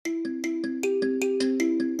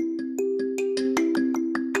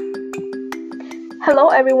Hello,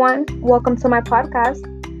 everyone. Welcome to my podcast.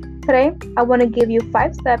 Today, I want to give you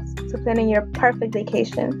 5 steps to planning your perfect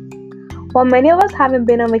vacation. While many of us haven't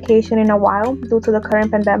been on vacation in a while due to the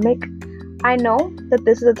current pandemic, I know that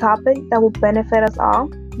this is a topic that will benefit us all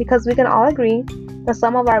because we can all agree that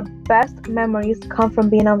some of our best memories come from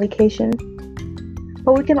being on vacation.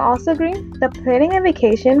 But we can also agree that planning a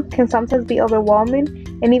vacation can sometimes be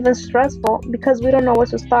overwhelming and even stressful because we don't know where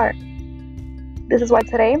to start. This is why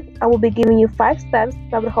today I will be giving you 5 steps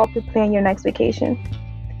that will help you plan your next vacation.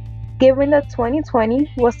 Given that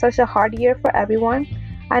 2020 was such a hard year for everyone,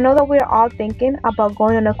 I know that we're all thinking about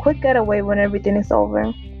going on a quick getaway when everything is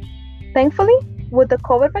over. Thankfully, with the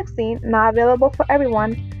COVID vaccine now available for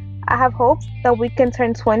everyone, I have hopes that we can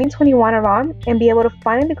turn 2021 around and be able to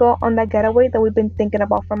finally go on that getaway that we've been thinking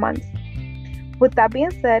about for months. With that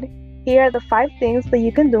being said, here are the 5 things that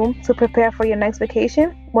you can do to prepare for your next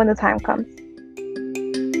vacation when the time comes.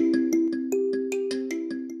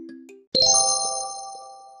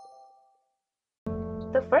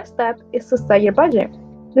 The first step is to set your budget.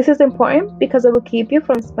 This is important because it will keep you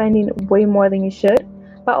from spending way more than you should,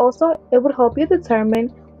 but also it will help you determine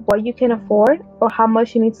what you can afford or how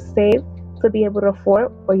much you need to save to be able to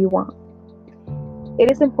afford what you want.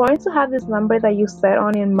 It is important to have this number that you set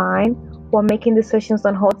on in mind while making decisions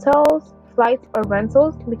on hotels, flights, or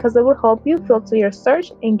rentals because it will help you filter your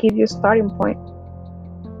search and give you a starting point.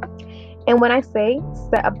 And when I say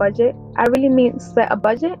set a budget, I really mean set a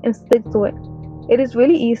budget and stick to it. It is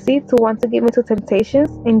really easy to want to give into temptations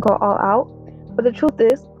and go all out, but the truth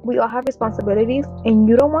is, we all have responsibilities, and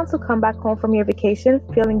you don't want to come back home from your vacation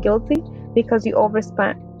feeling guilty because you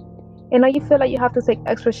overspent. And now you feel like you have to take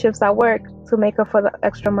extra shifts at work to make up for the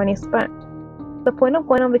extra money spent. The point of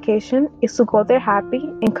going on vacation is to go there happy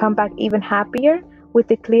and come back even happier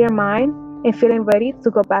with a clear mind and feeling ready to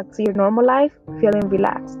go back to your normal life, feeling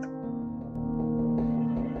relaxed.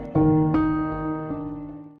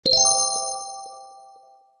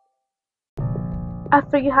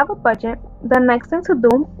 After you have a budget, the next thing to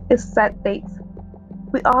do is set dates.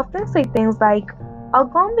 We often say things like, I'll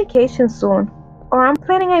go on vacation soon, or I'm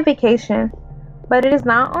planning a vacation, but it is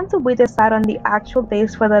not until we decide on the actual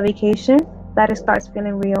days for the vacation that it starts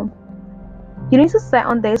feeling real. You need to set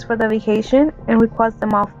on days for the vacation and request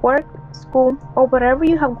them off work, school, or whatever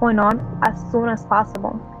you have going on as soon as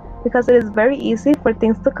possible, because it is very easy for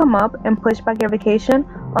things to come up and push back your vacation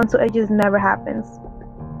until it just never happens.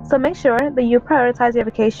 So make sure that you prioritize your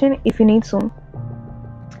vacation if you need to.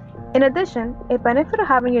 In addition, a benefit of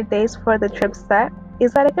having your days for the trip set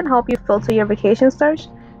is that it can help you filter your vacation search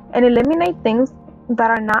and eliminate things that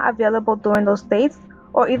are not available during those dates,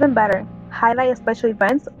 or even better, highlight special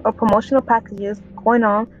events or promotional packages going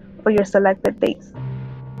on for your selected dates.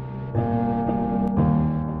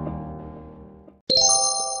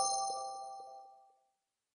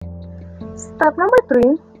 Step number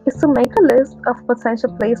 3 is to make a list of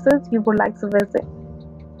potential places you would like to visit.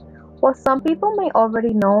 While some people may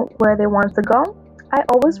already know where they want to go, I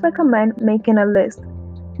always recommend making a list,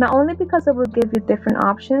 not only because it will give you different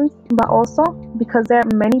options, but also because there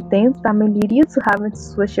are many things that may lead you to having to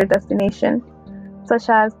switch your destination, such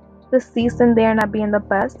as the season there not being the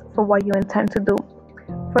best for what you intend to do.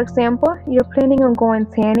 For example, you're planning on going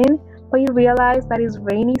tanning, but you realize that it's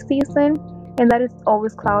rainy season and that it's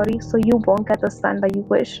always cloudy, so you won't get the sun that you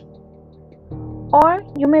wish. Or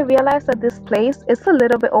you may realize that this place is a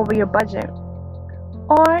little bit over your budget.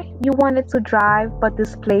 Or you wanted to drive, but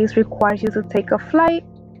this place requires you to take a flight,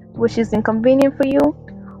 which is inconvenient for you.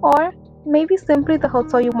 Or maybe simply the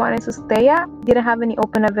hotel you wanted to stay at didn't have any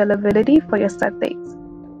open availability for your set dates.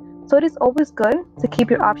 So it is always good to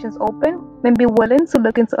keep your options open and be willing to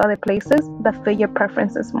look into other places that fit your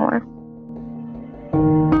preferences more.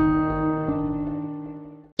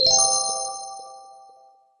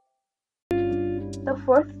 The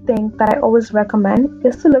fourth thing that I always recommend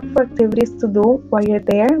is to look for activities to do while you're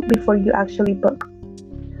there before you actually book.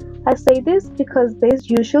 I say this because days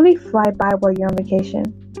usually fly by while you're on vacation.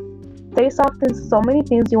 There is often so many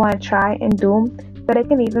things you want to try and do that it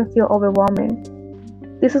can even feel overwhelming.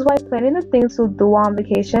 This is why planning the things to do on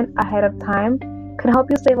vacation ahead of time can help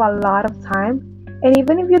you save a lot of time, and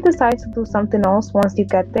even if you decide to do something else once you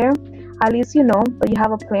get there, at least you know that you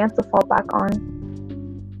have a plan to fall back on.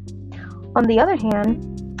 On the other hand,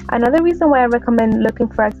 another reason why I recommend looking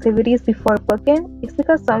for activities before booking is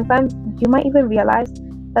because sometimes you might even realize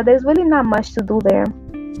that there's really not much to do there,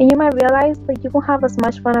 and you might realize that you won't have as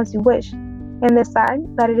much fun as you wish, and decide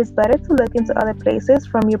that it is better to look into other places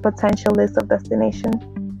from your potential list of destinations.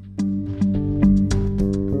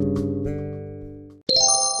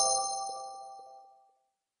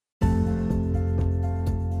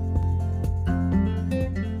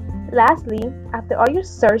 Lastly, after all your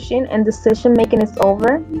searching and decision making is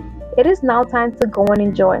over, it is now time to go and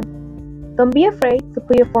enjoy. Don't be afraid to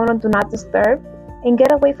put your phone on Do Not Disturb and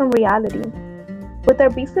get away from reality. With our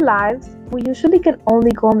busy lives, we usually can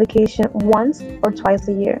only go on vacation once or twice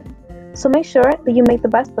a year. So make sure that you make the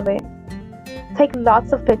best of it. Take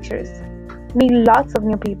lots of pictures, meet lots of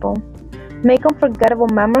new people, make unforgettable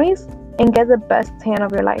memories, and get the best tan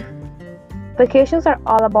of your life. Vacations are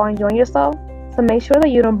all about enjoying yourself, so make sure that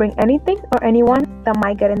you don't bring anything or anyone that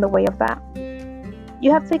might get in the way of that.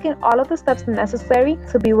 You have taken all of the steps necessary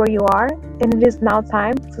to be where you are, and it is now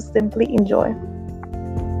time to simply enjoy.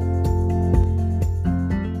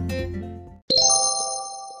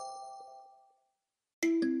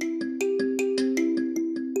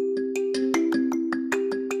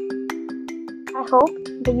 I hope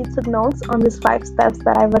that you took notes on these 5 steps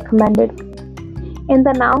that I recommended, and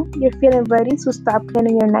that now you're feeling ready to start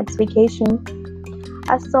planning your next vacation.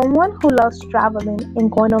 As someone who loves traveling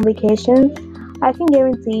and going on vacations, I can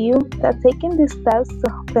guarantee you that taking these steps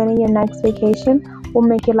to planning your next vacation will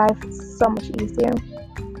make your life so much easier.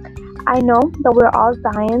 I know that we're all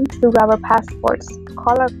dying to grab our passports,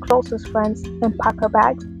 call our closest friends, and pack our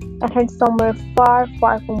bags and head somewhere far,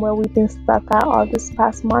 far from where we've been stuck at all these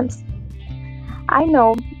past months. I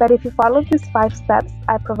know that if you follow these 5 steps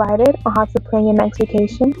I provided on how to plan your next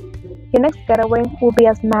vacation, your next getaway will be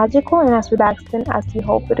as magical and as relaxing as you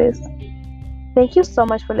hope it is. Thank you so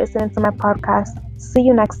much for listening to my podcast. See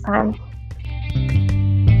you next time.